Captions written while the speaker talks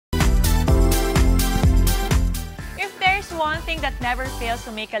one thing that never fails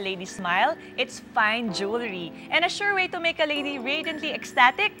to make a lady smile, it's fine jewelry. And a sure way to make a lady radiantly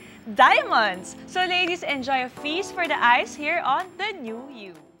ecstatic, diamonds! So ladies, enjoy a feast for the eyes here on The New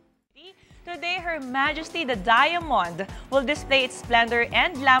You. Today, Her Majesty the Diamond will display its splendor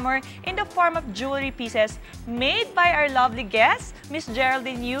and glamour in the form of jewelry pieces made by our lovely guest, Miss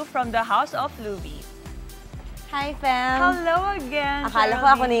Geraldine from the House of LUVI. Hi, fam! Hello again, Akala ko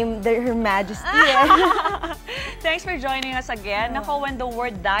ako na yung Her Majesty Thanks for joining us again. Nako, when the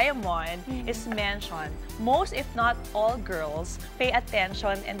word diamond is mentioned, most if not all girls pay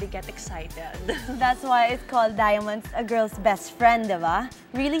attention and they get excited. That's why it's called Diamonds, a girl's best friend, diba?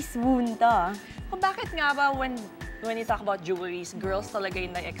 Really swoon to. Kung bakit nga ba when you talk about jewelries, girls talaga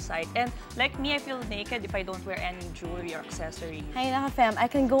yung na-excite. And like me, I feel naked if I don't wear any jewelry or accessories. Ay naka, fam, I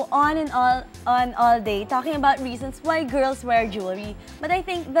can go on and all day talking about reasons why girls wear jewelry. But I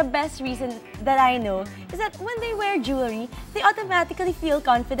think the best reason that I know is that when they wear jewelry, they automatically feel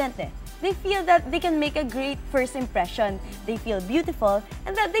confident. They feel that they can make a great first impression. They feel beautiful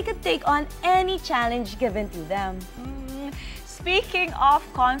and that they could take on any challenge given to them. Speaking of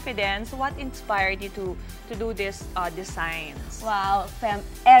confidence, what inspired you to do these designs? Wow, fam,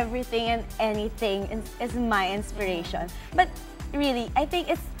 everything and anything is my inspiration. But really, I think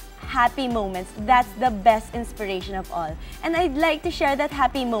it's happy moments. That's the best inspiration of all. And I'd like to share that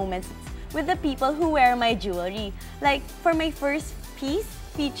happy moments with the people who wear my jewelry. Like, for my first piece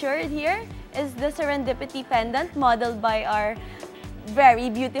featured here is the Serendipity Pendant modeled by our very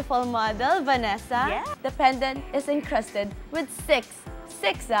beautiful model, Vanessa. Yeah. The pendant is encrusted with six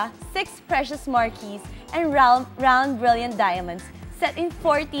precious marquise and round brilliant diamonds set in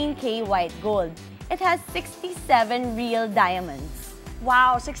 14K white gold. It has 67 real diamonds.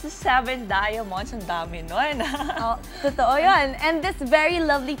 Wow, 67 diamonds. Ang dami nun. Oh, totoo yun. And this very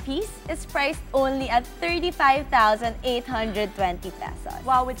lovely piece is priced only at 35,820 pesos.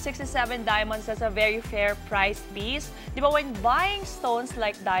 Wow, with 67 diamonds, that's a very fair priced piece. Di ba, when buying stones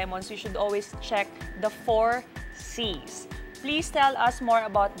like diamonds, you should always check the 4 C's. Please tell us more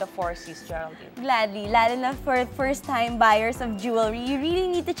about the 4 C's, Geraldine. Gladly. Lalo na for first-time buyers of jewelry, you really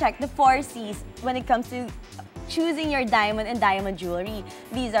need to check the 4 C's when it comes to choosing your diamond and diamond jewelry.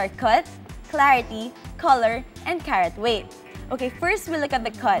 These are cut, clarity, color, and carat weight. Okay, first we look at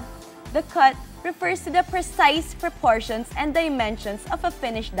the cut. The cut refers to the precise proportions and dimensions of a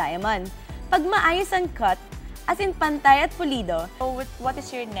finished diamond. Pag maayos ang cut, as in pantay at pulido. So what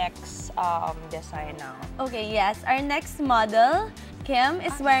is your next design now? Okay, yes. Our next model, Kim,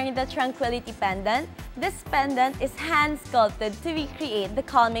 is wearing the Tranquility Pendant. This pendant is hand-sculpted to recreate the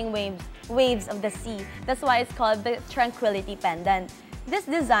calming waves of the sea. That's why it's called the Tranquility Pendant. This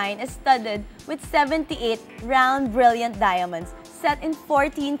design is studded with 78 round brilliant diamonds set in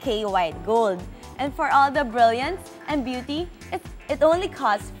 14K white gold. And for all the brilliance and beauty, it only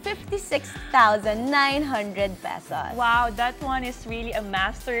costs 56,900 pesos. Wow, that one is really a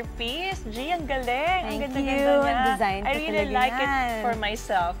masterpiece. Gee, ang galing. Thank ang you. Ganda-ganda niya. Design I ko really talaga like yan. it for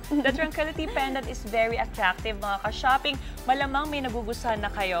myself. The Tranquility Pendant is very attractive, mga ka-shopping. Malamang may nagugustuhan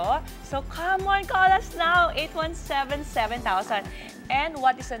na kayo. So come on, call us now, 817-7000. And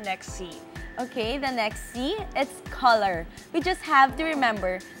what is the next C? Okay, the next C, it's color. We just have to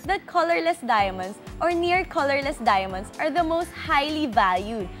remember that colorless diamonds or near colorless diamonds are the most highly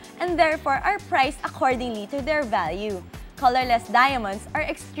valued and therefore are priced accordingly to their value. Colorless diamonds are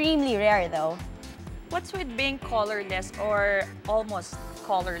extremely rare though. What's with being colorless or almost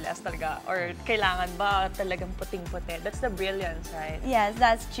colorless talaga? Or kailangan ba talagang puting-puti? That's the brilliance, right? Yes,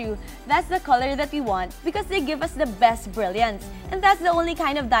 that's true. That's the color that we want because they give us the best brilliance. And that's the only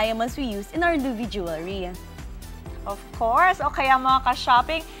kind of diamonds we use in our LUVI jewelry. Of course. O kaya mga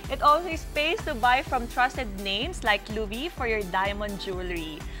ka-shopping, it always pays to buy from trusted names like LUVI for your diamond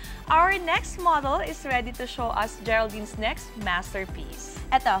jewelry. Our next model is ready to show us Geraldine's next masterpiece.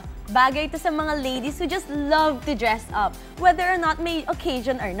 Eto, bagay to sa mga ladies who just love to dress up, whether or not may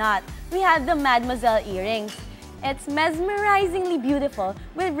occasion or not. We have the Mademoiselle Earrings. It's mesmerizingly beautiful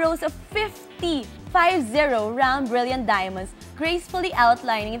with rows of 50 round brilliant diamonds gracefully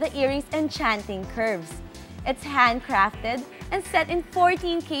outlining the earring's enchanting curves. It's handcrafted and set in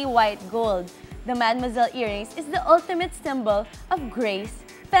 14K white gold. The Mademoiselle Earrings is the ultimate symbol of grace,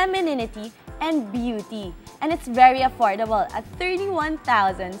 femininity, and beauty. And it's very affordable at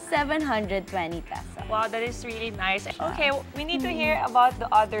 31,720 pesos. Wow, that is really nice. Okay, we need to hear about the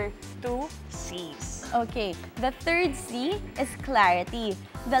other 2 C's. Okay, the third C is clarity.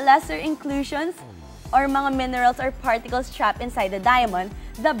 The lesser inclusions or mga minerals or particles trapped inside the diamond,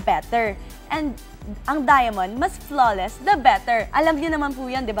 the better. And ang diamond, mas flawless, the better. Alam niyo naman po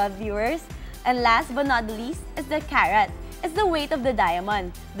yan, di ba, viewers? And last but not the least is the carat. is the weight of the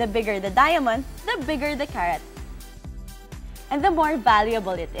diamond. The bigger the diamond, the bigger the carat. And the more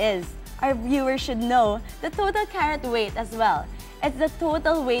valuable it is. Our viewers should know the total carat weight as well. It's the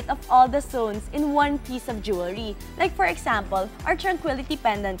total weight of all the stones in one piece of jewelry. Like for example, our Tranquility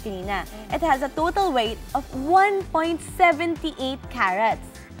Pendant kanina. It has a total weight of 1.78 carats.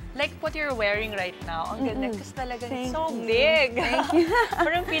 Like what you're wearing right now, ang ganda kasi talaga Thank so you. big. Thank you.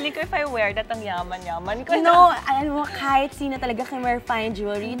 Parang feeling ko if I wear that, ang yaman-yaman ko. No, alam mo, kahit sino talaga can wear fine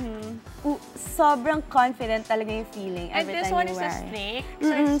jewelry, sobrang confident talaga yung feeling And every this time one you is wear a it. snake.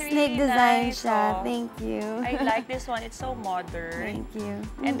 So it's really Snake design nice. siya. Oh. Thank you. I like this one. It's so modern. Thank you.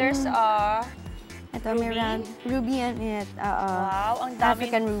 And there's Ito, may ruby? round. Ruby and it. Wow, ang dami.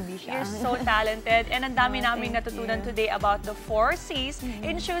 African ruby siya. You're so talented. And ang dami Oh, naming thank natutunan you. today about the 4 C's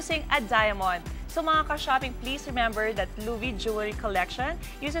in choosing a diamond. So mga ka-shopping, please remember that LUVI Jewelry Collection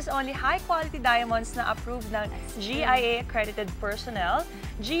uses only high-quality diamonds na approved ng GIA-accredited personnel.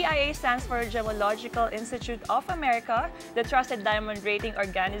 GIA stands for Gemological Institute of America, the trusted diamond rating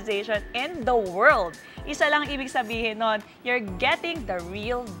organization in the world. Isa lang ibig sabihin nun, you're getting the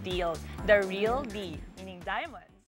real deal. The real deal, meaning diamond.